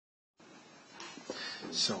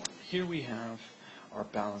So here we have our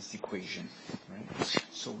balanced equation, right?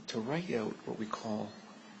 So to write out what we call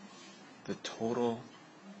the total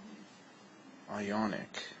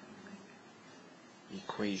ionic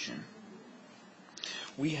equation,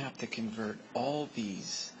 we have to convert all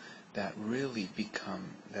these that really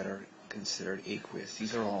that are considered aqueous.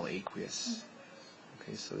 These are all aqueous.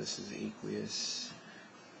 Okay, so this is aqueous,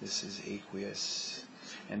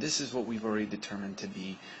 and this is what we've already determined to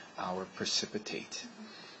be our precipitate,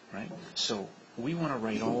 right? So we want to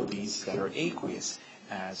write all these that are aqueous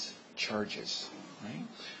as charges, right?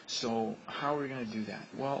 So how are we going to do that?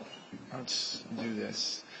 Well, let's do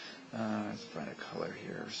this. Let's find a color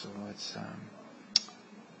here. So let's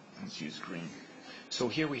use green. So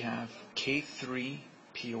here we have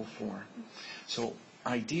K3PO4. So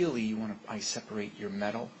ideally, I separate your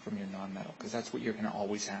metal from your non-metal, because that's what you're going to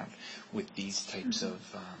always have with these types of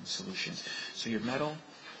solutions. So your metal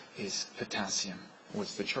is potassium.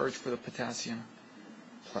 What's the charge for the potassium?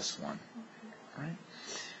 +1, right?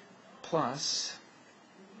 Plus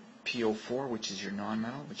PO4, which is your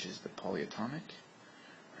non-metal, which is the polyatomic.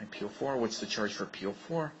 Right? PO4, what's the charge for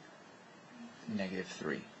PO4?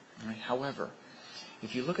 -3. Right? However,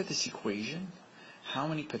 if you look at this equation, how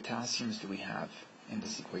many potassiums do we have in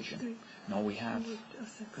this equation? 3. No, we have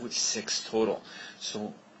with 6 total.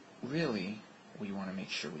 So really, we want to make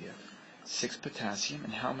sure we have 6 potassium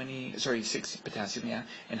and how many? Sorry, 6 potassium, yeah.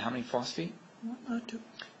 And how many phosphate? 2.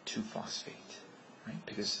 2 phosphate, right?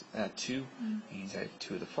 Because that 2 means I have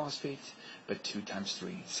 2 of the phosphate, but 2 times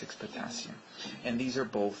 3, 6 potassium. And these are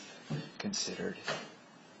both considered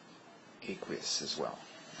aqueous as well,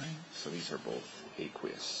 right? So these are both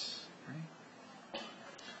aqueous, right?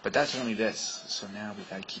 But that's only this. So now we've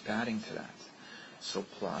got to keep adding to that. So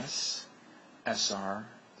plus SrCl2.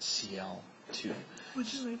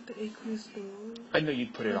 Would you like the aqueous below? I know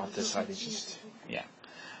you'd put it off this side. It's just, yeah.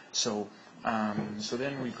 So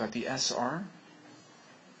then we've got the SR,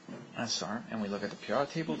 and we look at the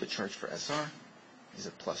periodic table. The charge for SR is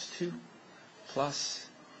a +2, plus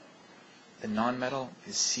the nonmetal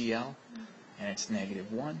is Cl, and it's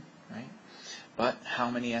 -1, right? But how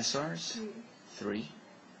many SRs? 3.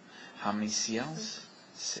 How many Cls?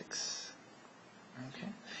 6.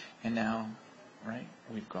 Okay. And now, right,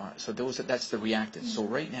 we've got, so that's the reactant. So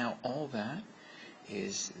right now, all that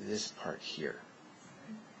is this part here,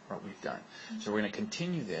 what we've done. So we're going to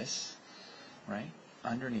continue this, right,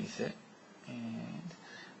 underneath it, and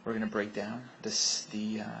we're going to break down the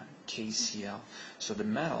KCl. So the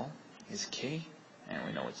metal is K, and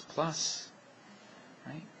we know it's plus,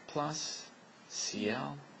 right, plus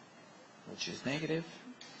Cl, which is negative,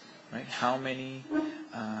 right? How many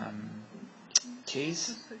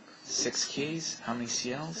Ks? 6 Ks. How many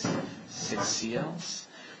Cls? 6 Cls,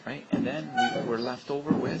 right? And then we're left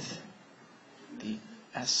over with the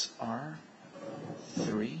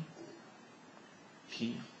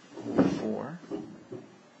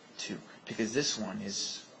SR3P42, because this one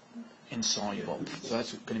is insoluble. So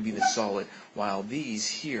that's going to be the solid, while these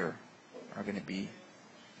here are going to be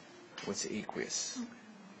what's aqueous.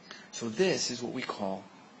 So this is what we call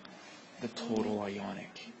the total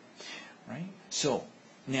ionic, right? So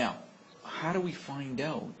now, how do we find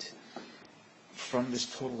out from this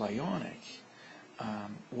total ionic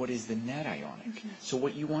what is the net ionic? So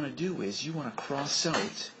what you want to do is you want to cross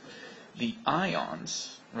out the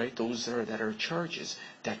ions, right? Those that are charges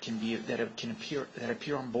that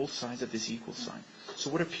appear on both sides of this equal sign.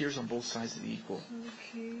 So what appears on both sides of the equal?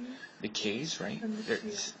 The Ks, right?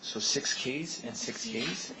 So 6 Ks and 6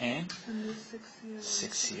 Ks and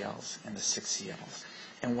 6 Cls and the 6 Cls.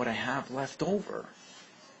 And what I have left over,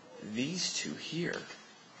 these two here,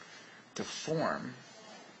 to form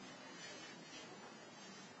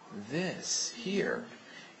this here,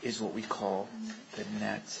 is what we call the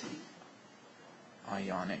net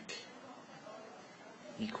ionic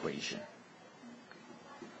equation.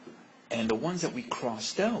 And the ones that we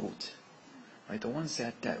crossed out, right, the ones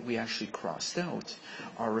that we actually crossed out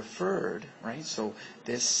are referred, right, so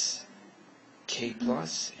this K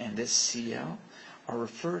plus and this Cl are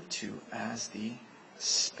referred to as the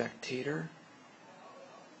spectator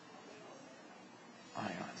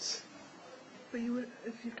ions. But you would,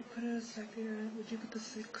 if you have to put it as spectator, would you put the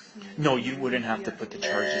 6? No, you wouldn't have to put the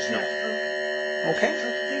charges, no.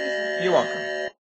 Okay? You're welcome.